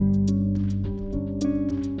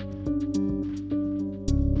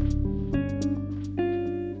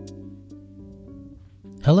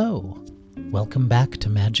Hello, welcome back to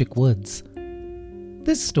Magic Woods.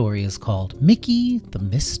 This story is called Mickey the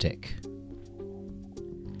Mystic.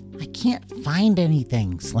 I can't find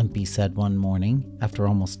anything, Slimpy said one morning after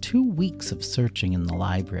almost 2 weeks of searching in the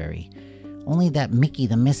library. Only that Mickey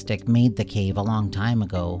the Mystic made the cave a long time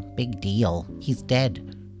ago. Big deal. He's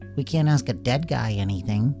dead. We can't ask a dead guy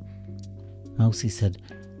anything. Mousy said,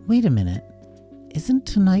 Wait a minute. Isn't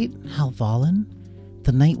tonight Halvallen?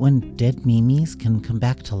 The night when dead Mimis can come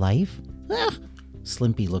back to life? Ah!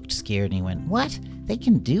 Slimpy looked scared and he went, What? They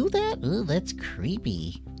can do that? Ooh, that's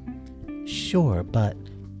creepy. Sure, but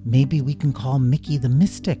maybe we can call Mickey the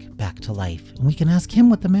Mystic back to life, and we can ask him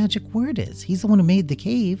what the magic word is. He's the one who made the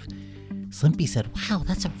cave. Slimpy said, Wow,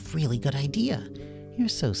 that's a really good idea. You're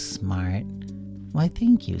so smart. Why,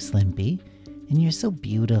 thank you, Slimpy. And you're so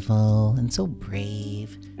beautiful and so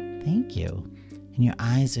brave. Thank you. And your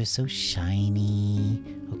eyes are so shiny.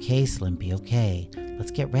 Okay, Slimpy, okay.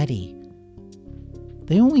 Let's get ready.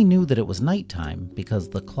 They only knew that it was nighttime because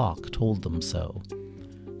the clock told them so.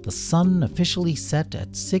 The sun officially set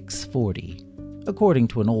at 6:40, according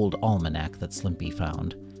to an old almanac that Slimpy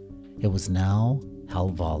found. It was now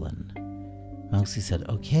Halvallen. Mousy said,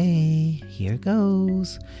 Okay, here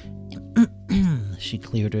goes. She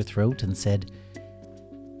cleared her throat and said,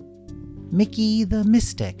 Mickey the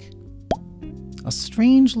Mystic. A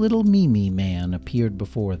strange little Mimi man appeared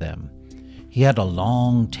before them. He had a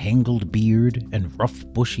long, tangled beard and rough,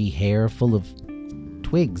 bushy hair full of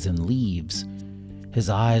twigs and leaves. His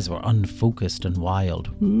eyes were unfocused and wild.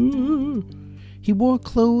 He wore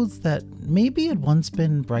clothes that maybe had once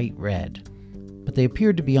been bright red, but they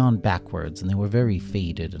appeared to be on backwards and they were very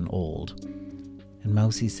faded and old. And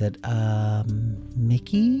Mousy said,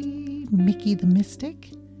 Mickey the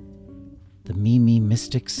Mystic? The Mimi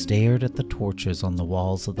Mystic stared at the torches on the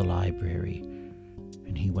walls of the library,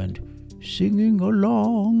 and he went, Singing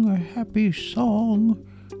along a happy song,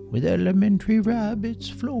 with elementary rabbits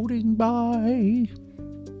floating by.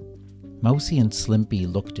 Mousy and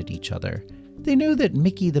Slimpy looked at each other. They knew that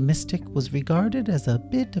Mickey the Mystic was regarded as a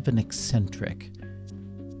bit of an eccentric.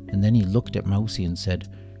 And then he looked at Mousy and said,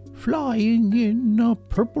 Flying in a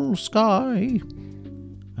purple sky.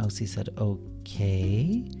 Mousy said,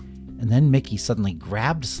 Okay. And then Mickey suddenly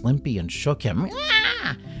grabbed Slimpy and shook him.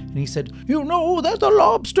 Ah! And he said, You know that the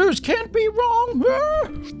lobsters can't be wrong. Ah!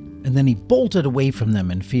 And then he bolted away from them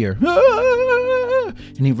in fear. Ah!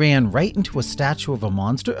 And he ran right into a statue of a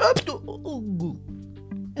monster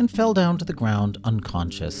and fell down to the ground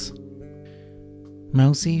unconscious.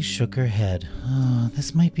 Mousy shook her head.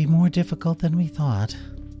 This might be more difficult than we thought.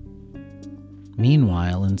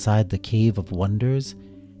 Meanwhile, inside the Cave of Wonders,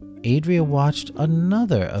 Adria watched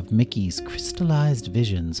another of Mickey's crystallized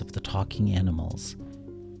visions of the talking animals.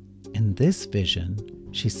 In this vision,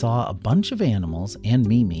 she saw a bunch of animals and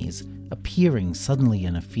Mimis appearing suddenly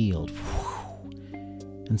in a field.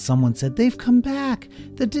 And someone said, They've come back!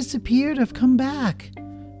 The disappeared have come back!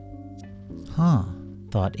 Huh,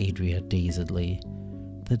 thought Adria dazedly.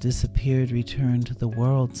 The disappeared return to the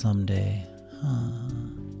world someday. Huh.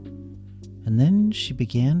 And then she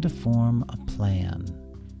began to form a plan.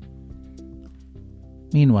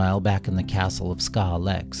 Meanwhile, back in the castle of Ska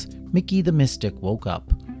Lex, Mickey the Mystic woke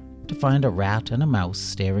up to find a rat and a mouse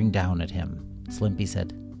staring down at him. Slimpy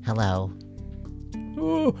said, Hello.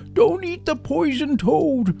 Don't eat the poison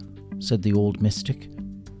toad, said the old mystic.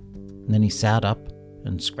 And then he sat up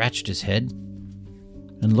and scratched his head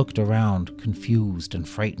and looked around, confused and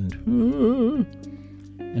frightened.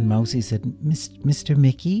 And Mousy said, Mr.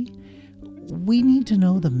 Mickey, we need to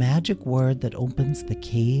know the magic word that opens the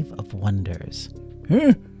Cave of Wonders.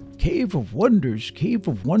 Huh? Cave of Wonders,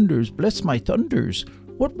 bless my thunders.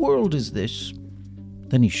 What world is this?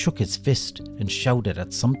 Then he shook his fist and shouted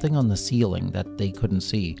at something on the ceiling that they couldn't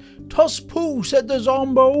see. Tuss poo, said the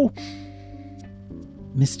Zombo.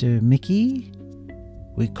 Mr. Mickey?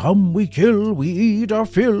 We come, we kill, we eat our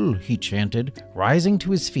fill, he chanted, rising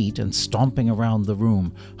to his feet and stomping around the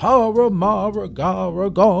room. Hara mara gara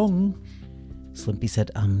gong. Slimpy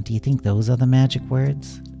said, do you think those are the magic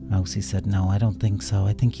words? Mousy said, No, I don't think so.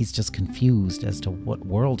 I think he's just confused as to what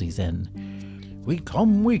world he's in. We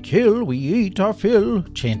come, we kill, we eat our fill,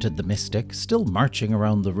 chanted the mystic, still marching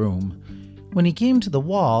around the room. When he came to the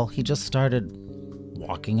wall, he just started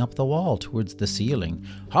walking up the wall towards the ceiling.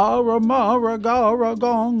 Hara mara gara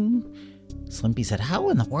gong. Slimpy said, How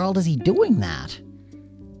in the world is he doing that?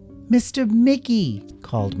 Mr. Mickey,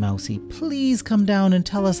 called Mousy, please come down and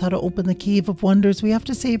tell us how to open the Cave of Wonders. We have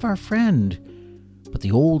to save our friend. But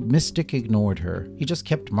the old mystic ignored her. He just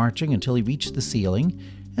kept marching until he reached the ceiling,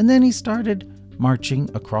 and then he started marching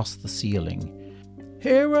across the ceiling.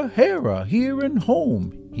 "Hera, Hera, here and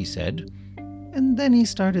home," he said. And then he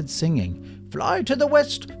started singing, "Fly to the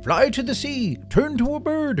west, fly to the sea, turn to a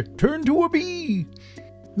bird, turn to a bee."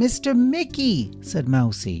 "Mr. Mickey," said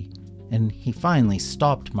Mousie. And he finally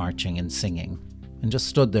stopped marching and singing and just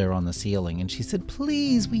stood there on the ceiling. And she said,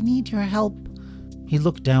 "Please, we need your help." He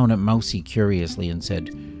looked down at Mousie curiously and said,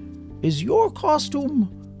 "Is your costume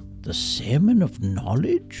the salmon of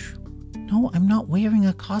knowledge?" "No, I'm not wearing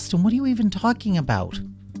a costume. What are you even talking about?"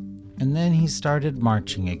 And then he started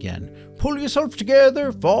marching again. "Pull yourself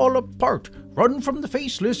together, fall apart, run from the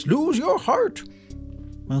faceless, lose your heart."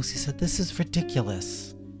 Mousie said, "This is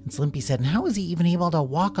ridiculous." And Slimpy said, "And how is he even able to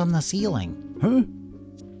walk on the ceiling?" "Huh?"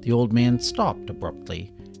 The old man stopped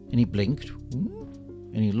abruptly, and he blinked,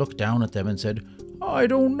 and he looked down at them and said, "I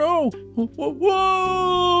don't know.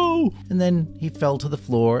 Whoa!" And then he fell to the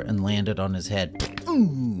floor and landed on his head.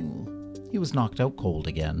 He was knocked out cold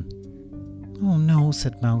again. "Oh no,"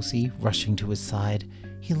 said Mousie, rushing to his side.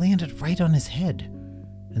 "He landed right on his head."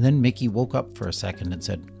 And then Mickey woke up for a second and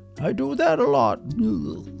said, "I do that a lot."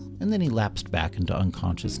 And then he lapsed back into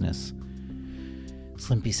unconsciousness.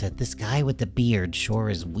 Slimpy said, "This guy with the beard sure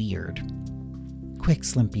is weird." "Quick,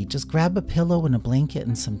 Slimpy, just grab a pillow and a blanket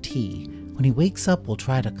and some tea. When he wakes up, we'll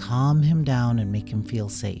try to calm him down and make him feel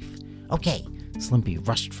safe." "Okay." Slimpy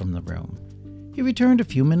rushed from the room. He returned a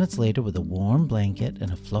few minutes later with a warm blanket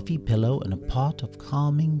and a fluffy pillow and a pot of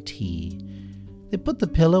calming tea. They put the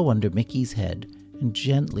pillow under Mickey's head and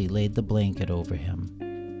gently laid the blanket over him.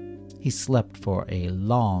 He slept for a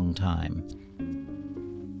long time.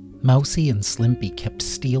 Mousie and Slimpy kept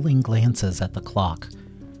stealing glances at the clock,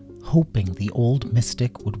 hoping the old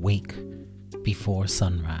mystic would wake before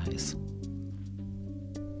sunrise.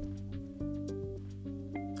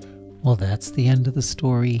 Well, that's the end of the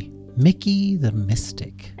story, Mickey the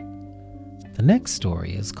Mystic. The next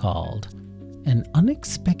story is called An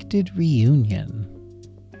Unexpected Reunion.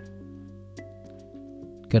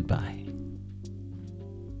 Goodbye.